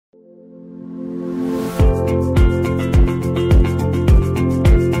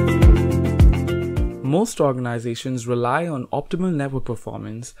Most organizations rely on optimal network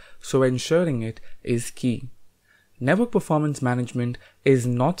performance, so ensuring it is key. Network performance management is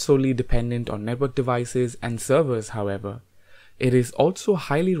not solely dependent on network devices and servers, however. It is also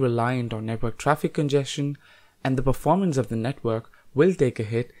highly reliant on network traffic congestion, and the performance of the network will take a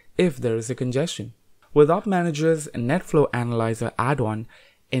hit if there is a congestion. With OpManager's NetFlow Analyzer add-on,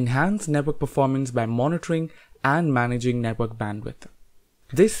 enhance network performance by monitoring and managing network bandwidth.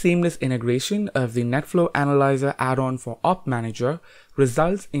 This seamless integration of the NetFlow Analyzer add-on for OpManager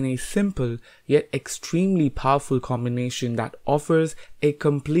results in a simple yet extremely powerful combination that offers a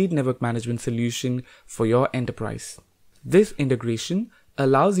complete network management solution for your enterprise. This integration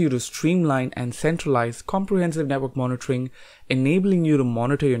allows you to streamline and centralize comprehensive network monitoring, enabling you to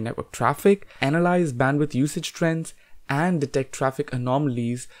monitor your network traffic, analyze bandwidth usage trends, and detect traffic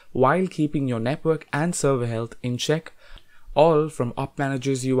anomalies while keeping your network and server health in check, all from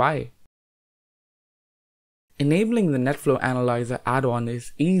OpManager's UI. Enabling the NetFlow Analyzer add-on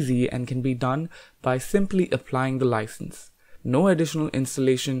is easy and can be done by simply applying the license. No additional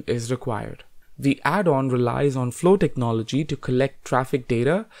installation is required. The add-on relies on flow technology to collect traffic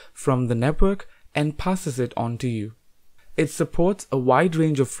data from the network and passes it on to you. It supports a wide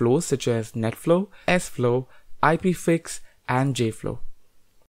range of flows such as NetFlow, SFlow, IPFix, and JFlow.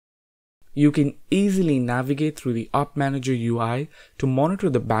 You can easily navigate through the OpManager UI to monitor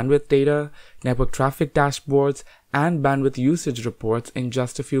the bandwidth data, network traffic dashboards, and bandwidth usage reports in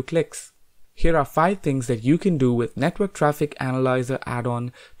just a few clicks. Here are 5 things that you can do with Network Traffic Analyzer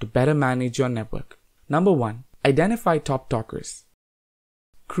add-on to better manage your network. Number 1. Identify top talkers.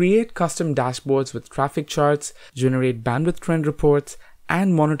 Create custom dashboards with traffic charts, generate bandwidth trend reports,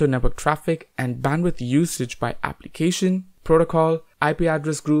 and monitor network traffic and bandwidth usage by application, protocol, IP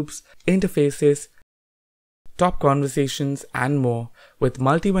address groups, interfaces, top conversations, and more with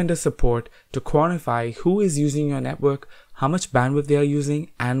multi-vendor support to quantify who is using your network, how much bandwidth they are using,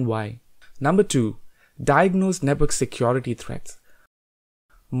 and why. Number 2. Diagnose network security threats.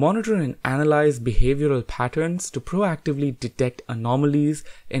 Monitor and analyze behavioral patterns to proactively detect anomalies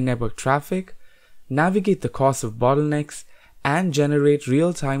in network traffic, navigate the cause of bottlenecks, and generate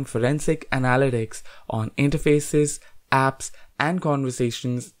real-time forensic analytics on interfaces, apps, and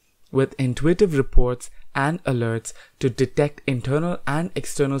conversations with intuitive reports and alerts to detect internal and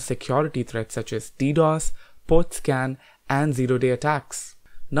external security threats such as DDoS, port scan, and zero-day attacks.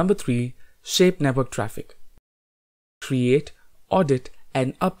 Number 3. Shape network traffic. Create, audit,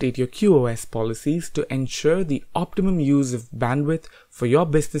 and update your QoS policies to ensure the optimum use of bandwidth for your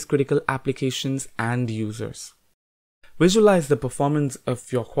business-critical applications and users. Visualize the performance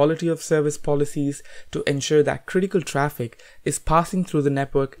of your quality of service policies to ensure that critical traffic is passing through the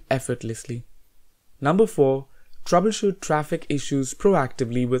network effortlessly. Number 4. Troubleshoot traffic issues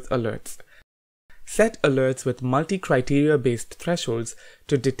proactively with alerts. Set alerts with multi-criteria based thresholds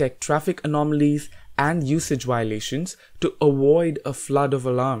to detect traffic anomalies and usage violations to avoid a flood of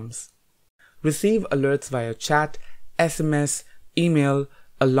alarms. Receive alerts via chat, SMS, email,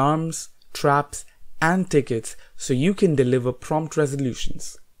 alarms, traps, and tickets so you can deliver prompt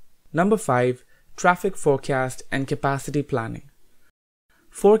resolutions. Number 5. Traffic forecast and capacity planning.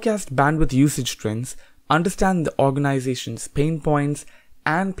 Forecast bandwidth usage trends, understand the organization's pain points,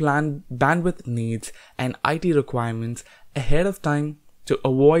 and plan bandwidth needs and IT requirements ahead of time to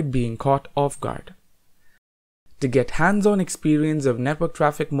avoid being caught off guard. To get hands-on experience of network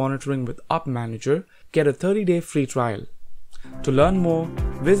traffic monitoring with OpManager, get a 30-day free trial. To learn more,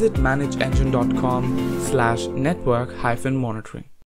 visit ManageEngine.com/network-monitoring.